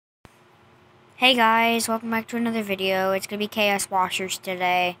Hey guys, welcome back to another video. It's gonna be Chaos Washers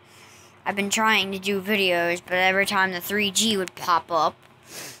today. I've been trying to do videos, but every time the 3G would pop up,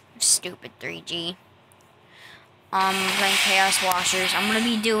 stupid 3G. Playing Chaos Washers. I'm gonna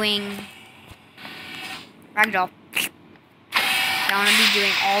be doing Ragdoll. I'm gonna be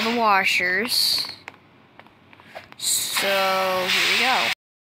doing all the washers. So here we go.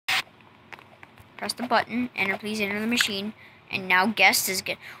 Press the button. Enter, please enter the machine. And now guest is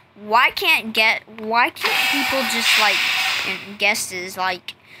good. Why can't people just like guesses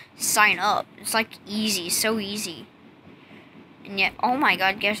like sign up? It's like easy, so easy. And yet, oh my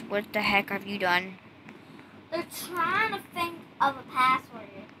god, guess what the heck have you done? They're trying to think of a password.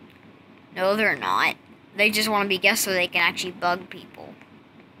 No, they're not. They just want to be guests so they can actually bug people.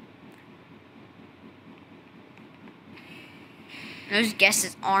 There's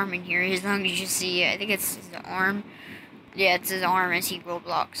guess's arm in here as long as you see it. I think it's his arm. Yeah, it's his arm as he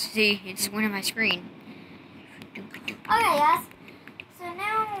Roblox. See, it just went on my screen. Okay, guys. So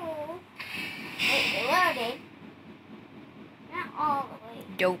now, it loaded. Not all the way.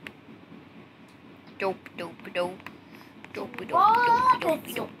 Dope. Dope, dope, dope. Dope, dope, dope, dope,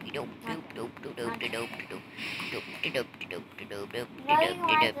 dope, dope, dope, dope, dope, dope,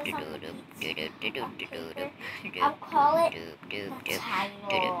 I'll call it the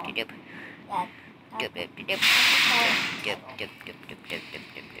title.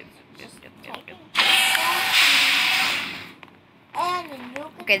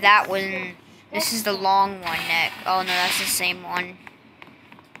 Okay, that one. This is the long one. Next. Oh no, that's the same one.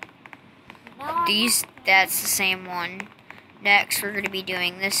 That's the same one. Next, we're gonna be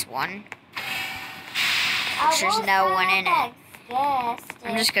doing this one. Which there's no one in it.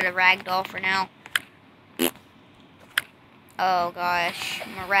 I'm just gonna ragdoll for now. Oh gosh,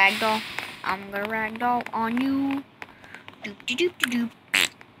 I'm a ragdoll. I'm gonna ragdoll on you. Doop de doop de doop.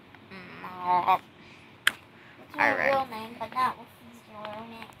 It's my real name, but not with his real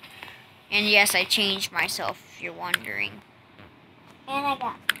name. And yes, I changed myself, if you're wondering. And I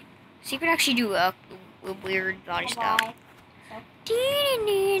got. So you could actually do a weird body style.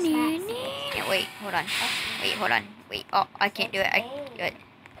 Wait, hold on. Wait, hold on. Wait, oh, I can't do it. Good.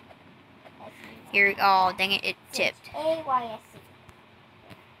 Here, oh, dang it, it tipped.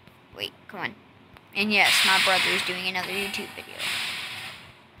 Wait, come on. And yes, my brother is doing another YouTube video.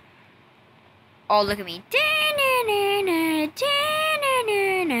 Oh, look at me. Please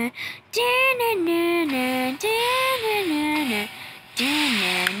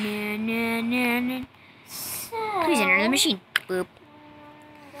enter the machine. Boop.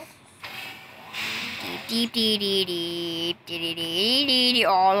 Deep, deep, deep, deep, deep, deep, deep.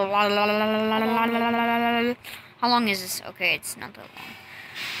 How long is this? Okay, it's not that long.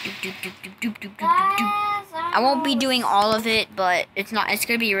 I won't be doing all of it, but it's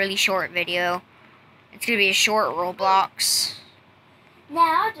gonna be a really short video. It's gonna be a short Roblox.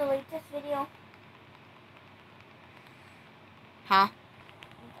 Now delete this video. Huh?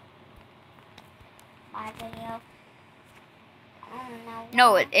 My video. I don't know.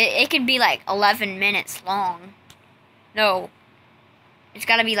 No, it could be like 11 minutes long. No. It's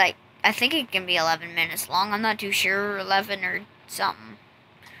gotta be like, I think it can be 11 minutes long. I'm not too sure, 11 or something.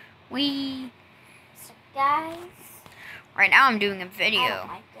 So guys. Right now I'm doing a video. I don't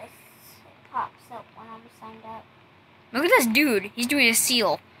like this. It pops up when I'm signed up. Look at this dude. He's doing a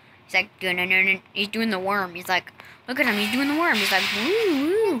seal. He's like, he's doing the worm. He's like, look at him. He's doing the worm. He's like,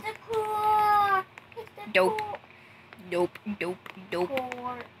 woo, woo. Dope. Dope, dope, dope,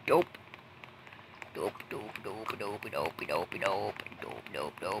 dope. Dope, dope, dope, dope, dope, dope, dope,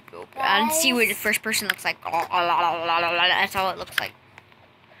 dope, dope, dope. I didn't see what the first person looks like. That's how it looks like.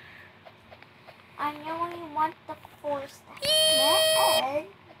 I know you want the force.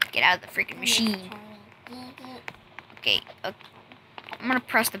 Get out of the freaking machine. Okay, I'm gonna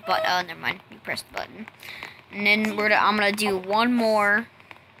press the button. Oh, never mind. You press the button, and then I'm gonna do one more.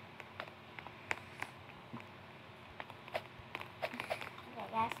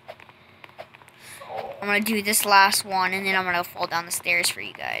 I'm gonna do this last one, and then I'm gonna fall down the stairs for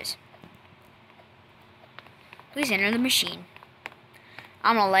you guys. Please enter the machine.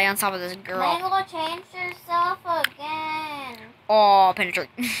 I'm gonna lay on top of this girl. Mango, change yourself again. Oh,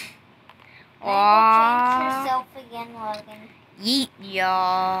 penetrate. Mango, change yourself again, Logan. Yeet,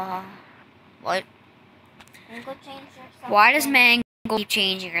 yeah. What? Mango, change yourself. Why does Mango keep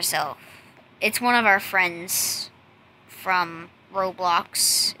changing herself? It's one of our friends from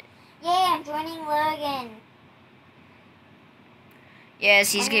Roblox. Yeah, I'm joining Logan.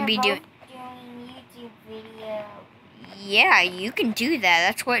 Yes, he's gonna be doing YouTube video. Yeah, you can do that.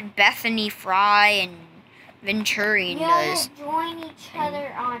 That's what Bethany Fry and Venturian does. Join each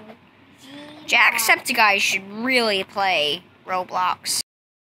other on Jacksepticeye should really play Roblox.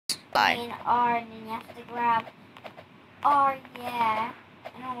 I mean R, and then you have to grab R, yeah,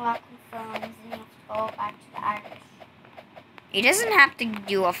 and unlock phones, and you have to go back to the Irish. He doesn't have to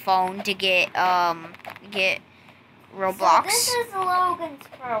do a phone to get Roblox. So this is Logan's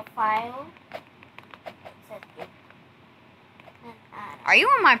profile. Are you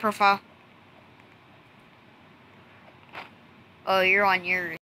on my profile? Oh, you're on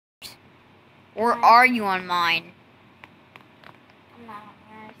yours. Or are you on mine? I'm not on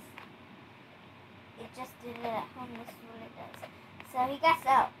yours. It just did it at home. This is what it does. So he gets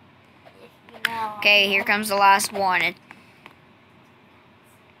up. If you know. Okay, here comes the last one.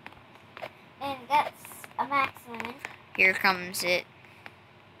 And gets a max win. Here comes it.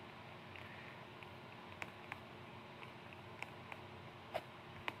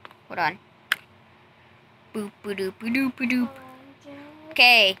 Hold on. Boop boop doop boop doop.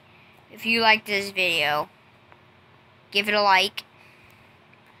 Okay, if you like this video, give it a like.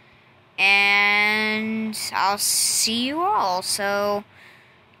 And I'll see you all. So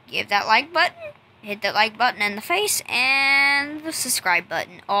give that like button, hit that like button in the face, and the subscribe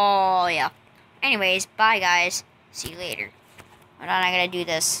button. Oh yeah. Anyways, bye guys. See you later. Hold on, I gotta do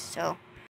this. So.